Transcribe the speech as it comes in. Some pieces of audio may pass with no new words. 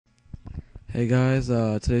Hey guys,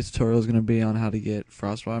 today's tutorial is going to be on how to get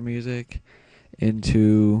Frostwire music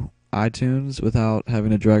into iTunes without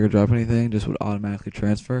having to drag or drop anything, just would automatically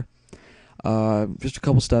transfer. Just a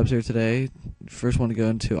couple steps here today. First, want to go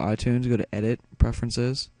into iTunes, go to Edit,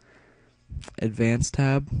 Preferences, Advanced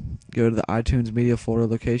tab, go to the iTunes Media folder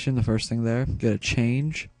location, the first thing there, go to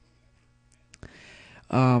Change,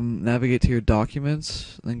 navigate to your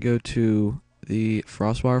Documents, then go to the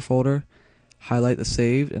Frostwire folder, highlight the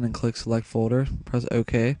saved, and then click Select Folder, press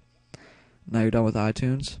OK. Now you're done with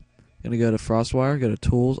iTunes. You're going to go to Frostwire, go to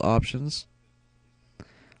Tools, Options,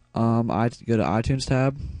 go to iTunes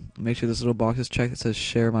tab, make sure this little box is checked that says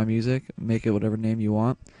Share My Music, make it whatever name you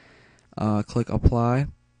want. Click Apply,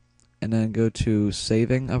 and then go to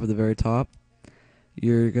Saving up at the very top.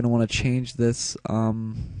 You're going to want to change this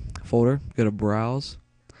folder, go to Browse,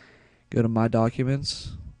 go to My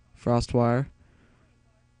Documents, Frostwire,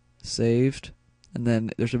 Saved, and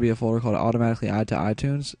then there should be a folder called Automatically Add to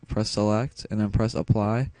iTunes. Press Select, and then press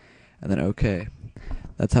Apply, and then OK.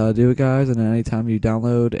 That's how to do it, guys. And then anytime you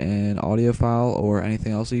download an audio file or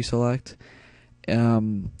anything else that you select,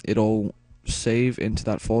 it'll save into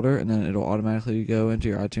that folder, and then it'll automatically go into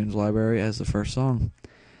your iTunes library as the first song.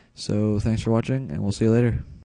 So thanks for watching, and we'll see you later.